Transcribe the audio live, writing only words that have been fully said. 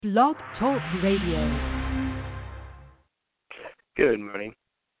Blog Talk Radio. Good morning.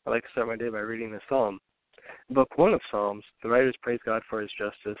 I'd like to start my day by reading the Psalm. In Book 1 of Psalms, the writers praise God for his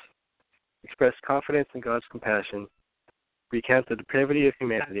justice, express confidence in God's compassion, recount the depravity of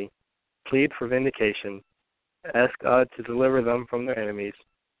humanity, plead for vindication, ask God to deliver them from their enemies,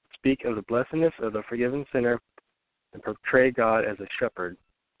 speak of the blessedness of the forgiven sinner, and portray God as a shepherd.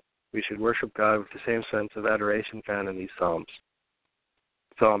 We should worship God with the same sense of adoration found in these Psalms.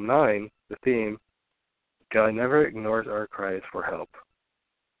 Psalm 9, the theme, God never ignores our cries for help.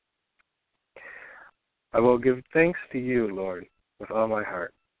 I will give thanks to you, Lord, with all my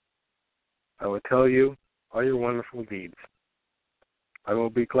heart. I will tell you all your wonderful deeds. I will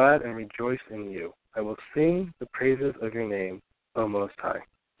be glad and rejoice in you. I will sing the praises of your name, O Most High.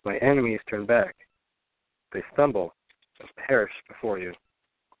 My enemies turn back. They stumble and perish before you.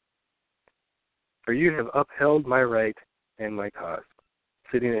 For you have upheld my right and my cause,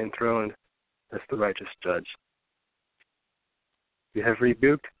 sitting enthroned as the righteous judge. You have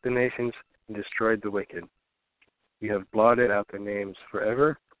rebuked the nations and destroyed the wicked. You have blotted out their names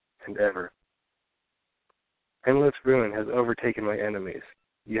forever and ever. Endless ruin has overtaken my enemies.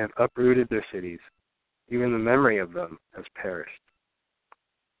 You have uprooted their cities. Even the memory of them has perished.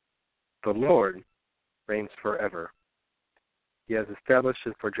 The Lord reigns forever. He has established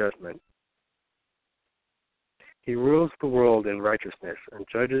it for judgment. He rules the world in righteousness and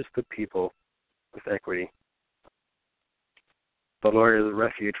judges the people with equity. The Lord is a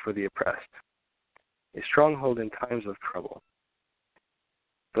refuge for the oppressed, a stronghold in times of trouble.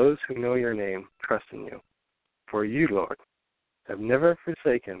 Those who know your name trust in you. For you, Lord, have never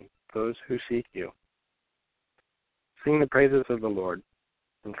forsaken those who seek you. Sing the praises of the Lord,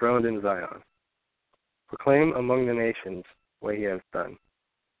 enthroned in Zion. Proclaim among the nations what he has done.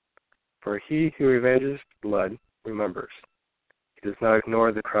 For he who revenges blood remembers. He does not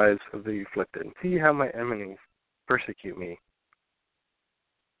ignore the cries of the afflicted. See how my enemies persecute me.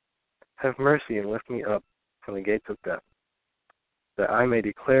 Have mercy and lift me up from the gates of death, that I may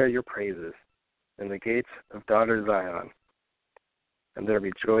declare your praises in the gates of daughter Zion, and there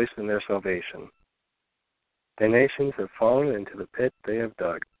rejoice in their salvation. The nations have fallen into the pit they have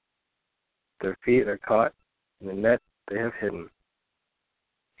dug. Their feet are caught in the net they have hidden.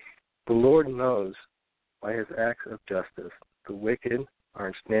 The Lord knows by his acts of justice. The wicked are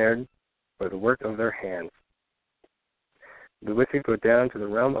ensnared by the work of their hands. The wicked go down to the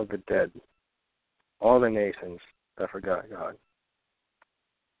realm of the dead, all the nations that forgot God.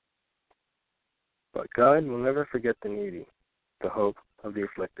 But God will never forget the needy. The hope of the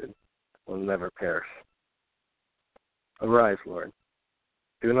afflicted will never perish. Arise, Lord.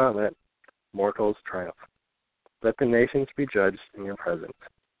 Do not let mortals triumph. Let the nations be judged in your presence.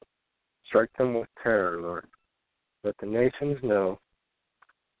 Strike them with terror, Lord. Let the nations know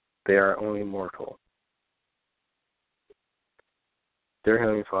they are only mortal. Dear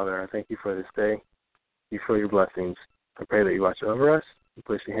Heavenly Father, I thank you for this day. Thank you for your blessings. I pray that you watch over us and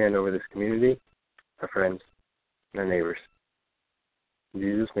place your hand over this community, our friends, and our neighbors. In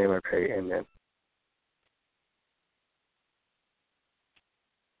Jesus' name I pray, amen.